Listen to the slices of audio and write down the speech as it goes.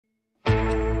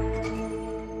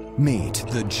Meet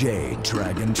the Jade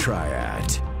Dragon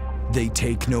Triad. They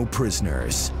take no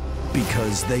prisoners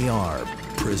because they are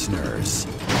prisoners.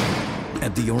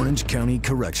 At the Orange County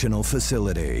Correctional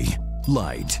Facility,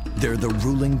 Light, they're the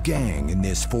ruling gang in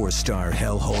this 4-star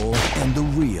hellhole and the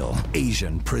real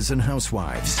Asian prison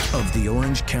housewives of the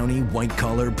Orange County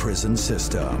white-collar prison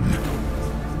system.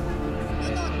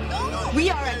 We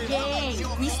are a gang.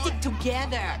 We stick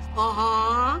together.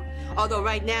 Although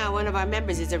right now, one of our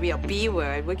members is a real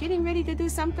B-word. We're getting ready to do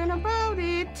something about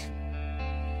it.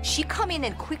 She come in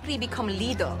and quickly become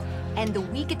leader. And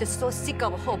we get so sick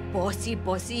of her bossy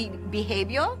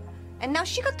behavior. And now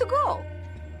she got to go.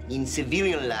 In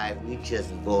civilian life, we just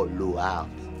vote Lou out.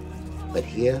 But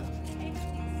here,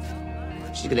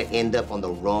 she's gonna end up on the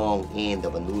wrong end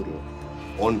of a noodle,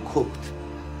 uncooked.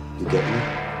 You get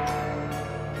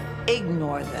me?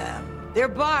 Ignore them. Their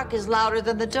bark is louder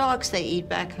than the dogs they eat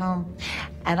back home.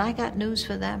 And I got news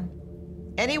for them.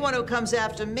 Anyone who comes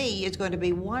after me is going to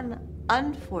be one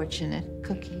unfortunate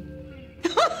cookie.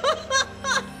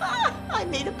 I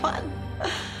made a pun.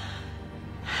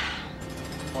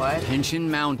 What? Tension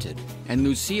mounted, and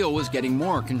Lucille was getting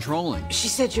more controlling. She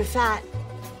said you're fat.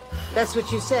 That's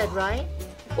what you said, right?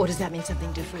 Or does that mean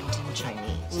something different in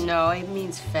Chinese? No, it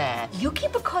means fat. You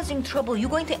keep causing trouble, you're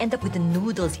going to end up with the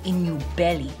noodles in your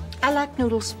belly. I like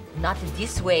noodles. Not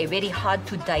this way, very hard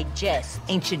to digest.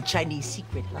 Ancient Chinese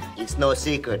secret, huh? It's no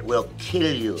secret. We'll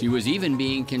kill you. She was even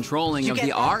being controlling of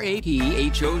the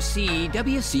RAPHOC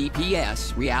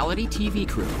WCPS reality TV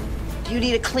crew. Do you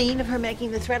need a clean of her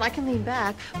making the threat? I can lean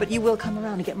back, but you will come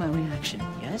around to get my reaction,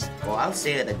 yes? Oh, I'll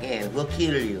say it again. We'll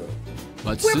kill you.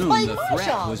 But soon the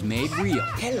threat was made real.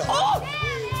 Hello. Oh!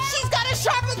 She's got a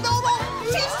sharpened noodle!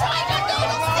 She's trying to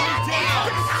noodle stab me!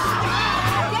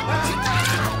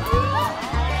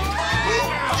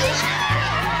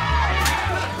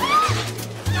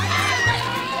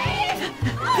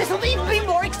 This'll be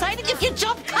more exciting if you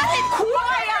jump cut it!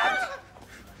 Quiet!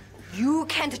 You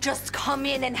can't just come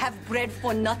in and have bread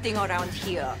for nothing around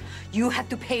here. You have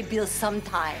to pay bills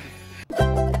sometime.